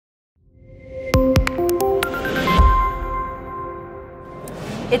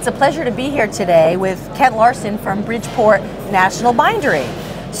It's a pleasure to be here today with Kent Larson from Bridgeport National Bindery.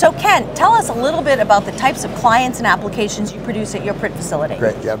 So Kent, tell us a little bit about the types of clients and applications you produce at your print facility.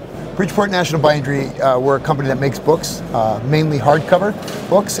 Great, yeah. Bridgeport National Bindery, we're a company that makes books, mainly hardcover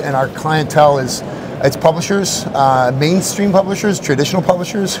books, and our clientele is it's publishers, mainstream publishers, traditional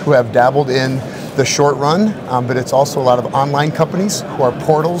publishers who have dabbled in the short run, but it's also a lot of online companies who are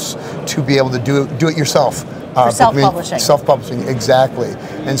portals to be able to do it yourself. For self-publishing. Self-publishing, exactly.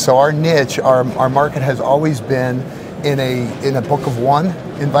 And so our niche, our market has always been in a book of one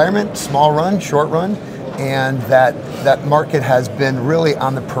environment, small run, short run, and that market has been really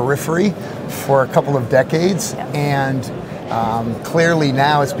on the periphery for a couple of decades, and clearly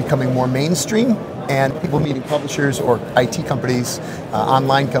now it's becoming more mainstream, and people meeting publishers or IT companies,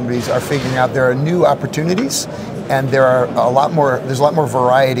 online companies are figuring out there are new opportunities, and there's a lot more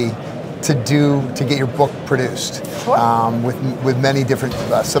variety to get your book produced. Sure. with many different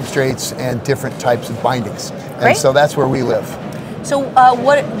substrates and different types of bindings. Great. And so that's where we live. So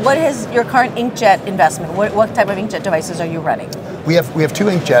what is your current inkjet investment? What type of inkjet devices are you running? We have two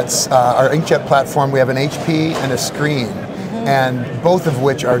inkjets. Our inkjet platform, we have an HP and a screen, and both of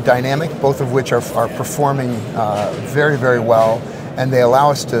which are dynamic, both of which are performing very, very well, and they allow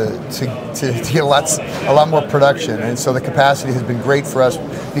us to get a lot more production. And so the capacity has been great for us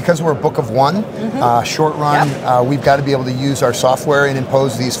because we're a book of one, short run. We've got to be able to use our software and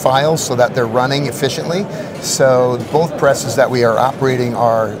impose these files so that they're running efficiently. So both presses that we are operating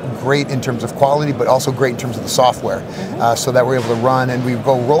are great in terms of quality, but also great in terms of the software, so that we're able to run, and we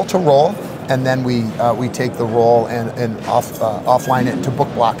go roll to roll, and then we take the roll and offline it to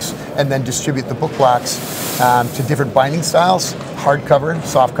book blocks, and then distribute the book blocks to different binding styles: hardcover,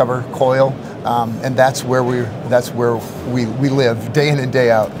 softcover, coil, and that's where we live day in and day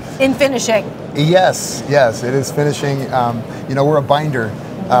out. In finishing. Yes, it is finishing. We're a binder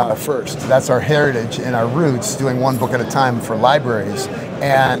first. That's our heritage and our roots, doing one book at a time for libraries.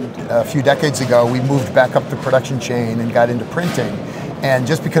 And a few decades ago, we moved back up the production chain and got into printing. And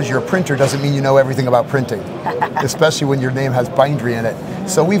just because you're a printer doesn't mean you know everything about printing, especially when your name has bindery in it.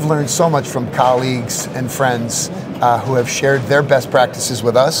 So we've learned so much from colleagues and friends who have shared their best practices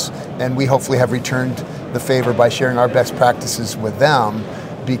with us, and we hopefully have returned the favor by sharing our best practices with them,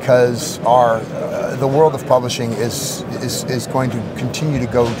 because the world of publishing is going to continue to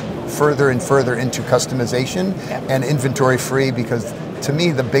go further and further into customization and inventory free, because to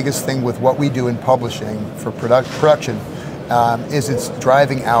me the biggest thing with what we do in publishing for production is it's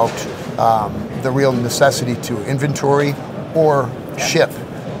driving out the real necessity to inventory or ship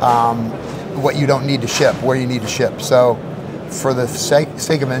what you don't need to ship, where you need to ship. So for the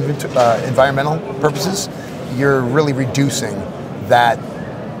sake of environmental purposes, you're really reducing that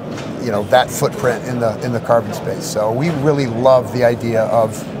footprint in the carbon space. So we really love the idea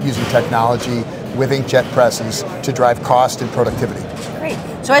of using technology with inkjet presses to drive cost and productivity. Great.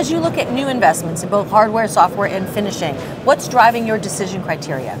 So as you look at new investments in both hardware, software, and finishing, what's driving your decision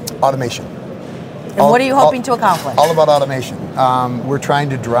criteria? Automation. And what are you hoping to accomplish? All about automation. We're trying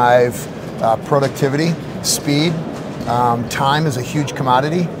to drive productivity, speed. Time is a huge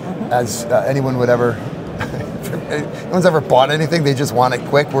commodity, as anyone would ever. No one's ever bought anything, they just want it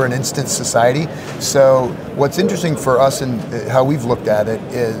quick. We're an instant society. So what's interesting for us and how we've looked at it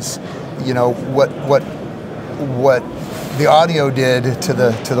is, what the audio did to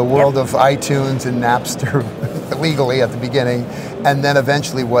the world of iTunes and Napster legally at the beginning, and then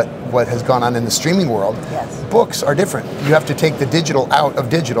eventually what has gone on in the streaming world. Yes. Books are different. You have to take the digital out of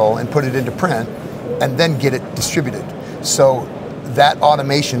digital and put it into print, and then get it distributed. So that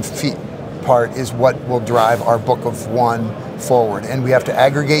automation part is what will drive our book of one forward, and we have to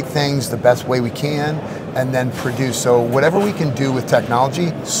aggregate things the best way we can and then produce. So whatever we can do with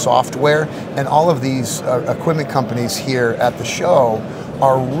technology, software, and all of these equipment companies here at the show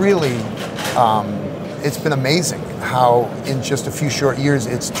are really, it's been amazing how in just a few short years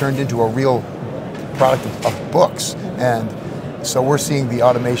it's turned into a real product of books. And so we're seeing the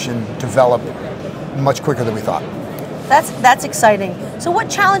automation develop much quicker than we thought. That's exciting. So what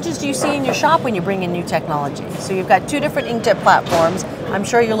challenges do you see in your shop when you bring in new technology? So you've got two different inkjet platforms. I'm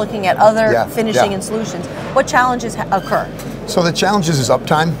sure you're looking at other finishing and solutions. What challenges occur? So the challenges is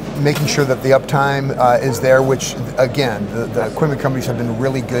uptime, making sure that the uptime is there, which again, the equipment companies have been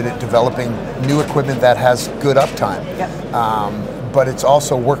really good at developing new equipment that has good uptime. But it's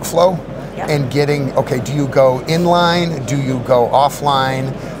also workflow and getting, okay, do you go inline? Do you go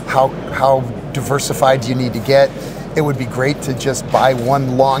offline? How diversified do you need to get? It would be great to just buy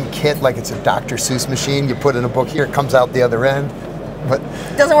one long kit like it's a Dr. Seuss machine. You put in a book here, it comes out the other end. but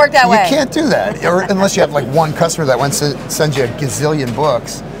it doesn't work that way. You can't do that, or unless you have like one customer that wants to send you a gazillion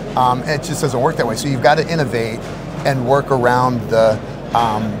books. It just doesn't work that way. So you've got to innovate and work around the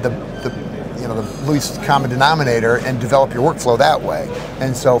least common denominator and develop your workflow that way.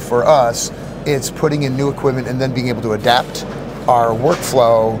 And so for us, it's putting in new equipment and then being able to adapt our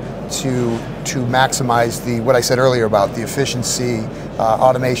workflow to maximize what I said earlier about the efficiency,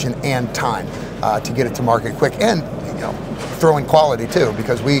 automation, and time to get it to market quick, and throw in quality too,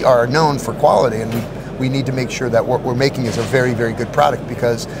 because we are known for quality, and we need to make sure that what we're making is a very, very good product,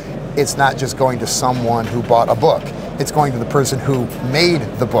 because it's not just going to someone who bought a book. It's going to the person who made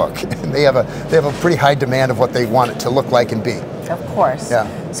the book, and they have a pretty high demand of what they want it to look like and be. Of course.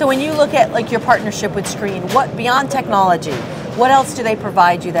 Yeah. So when you look at like your partnership with Screen, what beyond technology, what else do they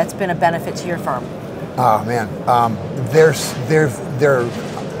provide you that's been a benefit to your firm? Oh man, there are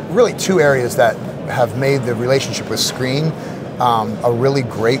really two areas that have made the relationship with Screen a really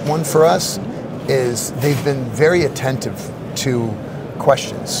great one for us. Is they've been very attentive to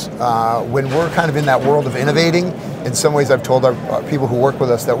questions. When we're kind of in that world of innovating, in some ways I've told our people who work with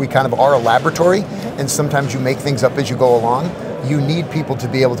us that we kind of are a laboratory, and sometimes you make things up as you go along. You need people to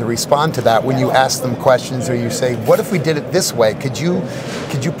be able to respond to that when you ask them questions, or you say, what if we did it this way? Could you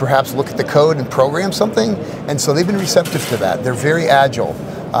perhaps look at the code and program something? And so they've been receptive to that. They're very agile,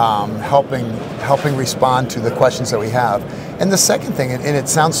 helping respond to the questions that we have. And the second thing, and it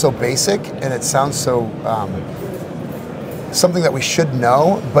sounds so basic, and it sounds so something that we should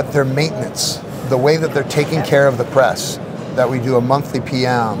know, but their maintenance, the way that they're taking care of the press, that we do a monthly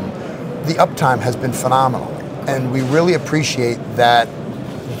PM, the uptime has been phenomenal. And we really appreciate that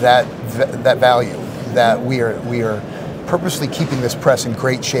value, that we are purposely keeping this press in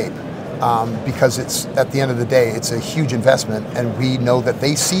great shape, because it's, at the end of the day, it's a huge investment, and we know that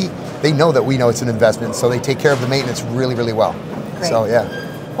they know that we know it's an investment, so they take care of the maintenance really, really well. Great. So yeah.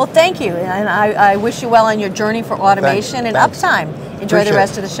 Well, thank you, and I wish you well on your journey for automation and uptime. Enjoy the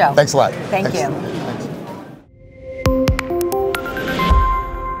rest of the show. Thanks a lot. Thank Thanks. you.